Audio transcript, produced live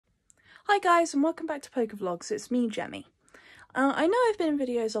Hi guys and welcome back to Pokevlogs, it's me Jemmy. I know I've been in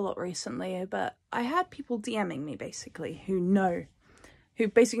videos a lot recently, but I had people DMing me basically who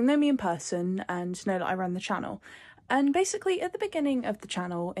basically know me in person and know that I run the channel. And basically at the beginning of the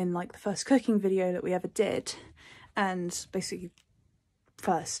channel, in like the first cooking video that we ever did, and basically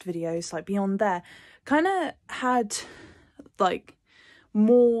first videos like beyond there, kind of had like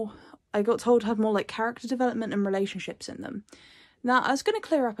more, I got told had more like character development and relationships in them. Now, I was going to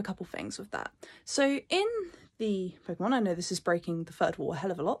clear up a couple things with that. So in the Pokemon, I know this is breaking the third wall a hell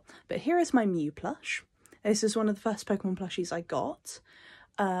of a lot, but here is my Mew plush. This is one of the first Pokemon plushies I got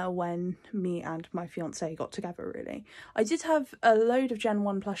when me and my fiance got together, really. I did have a load of Gen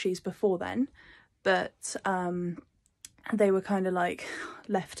 1 plushies before then, but they were kind of like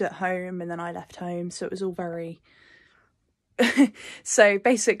left at home and then I left home, so it was all very... So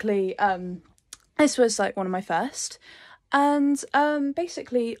basically, this was like one of my first. And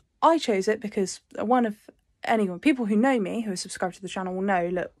basically I chose it because people who know me, who are subscribed to the channel, will know,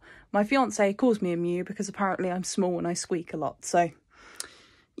 look, my fiance calls me a Mew because apparently I'm small and I squeak a lot, so,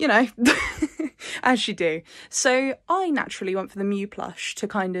 you know, as you do. So I naturally went for the Mew plush to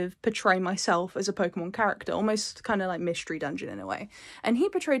kind of portray myself as a Pokemon character, almost kind of like Mystery Dungeon in a way. And he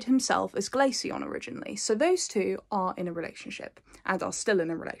portrayed himself as Glaceon originally, so those two are in a relationship, and are still in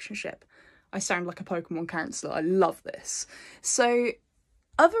a relationship. I sound like a Pokemon counsellor. I love this. So,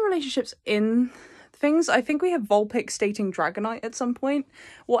 other relationships in things, I think we have Vulpix dating Dragonite at some point.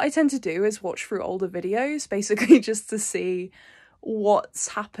 What I tend to do is watch through older videos, basically just to see what's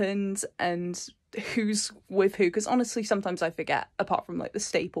happened and who's with who, because honestly sometimes I forget, apart from like the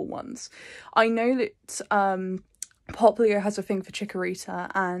staple ones. I know that Popplio has a thing for Chikorita,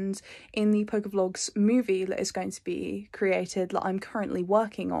 and in the Pokevlogs movie that is going to be created, that I'm currently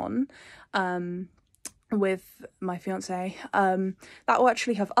working on with my fiance, that will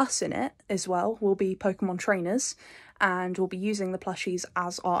actually have us in it as well. We'll be Pokemon trainers and we'll be using the plushies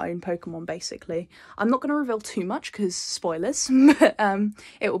as our own Pokemon, basically. I'm not going to reveal too much because spoilers, but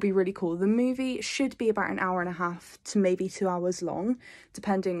it will be really cool. The movie should be about 1.5 hours to maybe 2 hours long,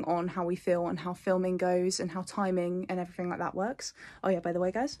 depending on how we feel and how filming goes and how timing and everything like that works. Oh yeah, by the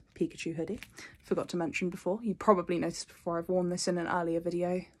way guys, Pikachu hoodie. Forgot to mention before. You probably noticed before, I've worn this in an earlier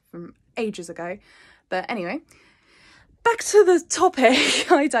video from ages ago. But anyway, back to the topic.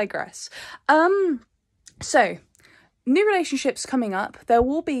 I digress. So, new relationships coming up. There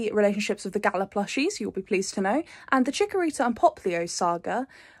will be relationships with the Galar plushies, you'll be pleased to know, and the Chikorita and Popplio saga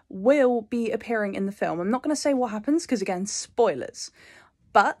will be appearing in the film. I'm not going to say what happens because, again, spoilers,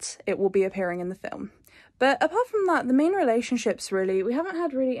 but it will be appearing in the film. But apart from that, the main relationships, really, we haven't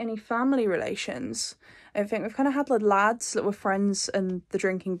had really any family relations. I think we've kind of had the lads that were friends and the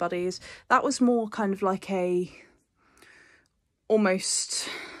drinking buddies. That was more kind of like almost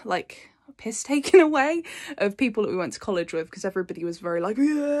like piss taken away of people that we went to college with, because everybody was very like,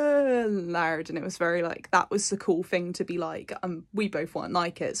 yeah, loud, and it was very like, that was the cool thing to be like. We both weren't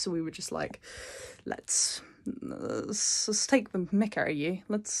like it, so we were just like, let's take the mick out of you,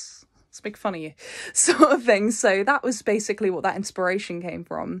 let's make fun of you, sort of thing. So that was basically what that inspiration came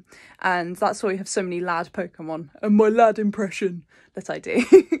from, and that's why we have so many lad Pokemon, and my lad impression that I do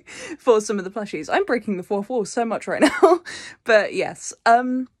for some of the plushies. I'm breaking the fourth wall so much right now. But yes,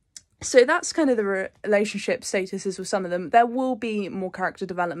 so that's kind of the relationship statuses with some of them. There will be more character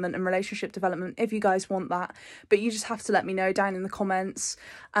development and relationship development if you guys want that, but you just have to let me know down in the comments,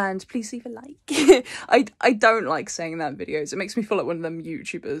 and please leave a like. I don't like saying that in videos. It makes me feel like one of them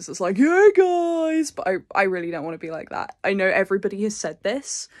YouTubers that's like, yeah guys, but I really don't want to be like that. I know everybody has said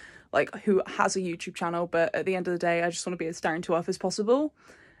this, like who has a YouTube channel, but at the end of the day I just want to be as down to earth as possible,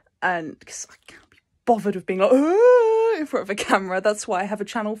 and because I can't be bothered with being like in front of a camera. That's why I have a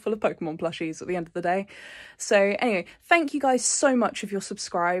channel full of Pokemon plushies at the end of the day. So anyway, thank you guys so much if you're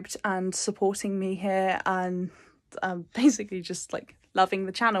subscribed and supporting me here, and basically just like loving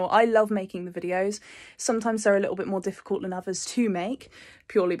the channel. I love making the videos. Sometimes they're a little bit more difficult than others to make,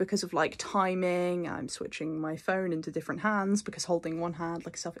 purely because of like timing. I'm switching my phone into different hands because holding one hand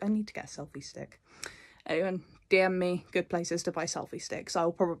like a selfie. I need to get a selfie stick. Anyone DM me good places to buy selfie sticks.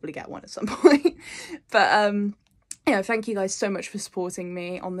 I'll probably get one at some point. But yeah, thank you guys so much for supporting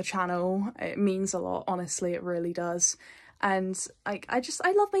me on the channel. It means a lot, honestly, it really does. And I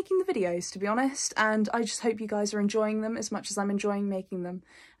love making the videos, to be honest, and I just hope you guys are enjoying them as much as I'm enjoying making them.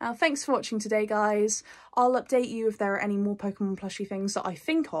 Thanks for watching today, guys. I'll update you if there are any more Pokemon plushie things that I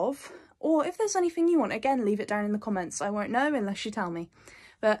think of, or if there's anything you want, again, leave it down in the comments. I won't know unless you tell me.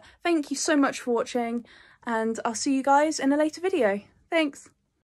 But thank you so much for watching, and I'll see you guys in a later video. Thanks!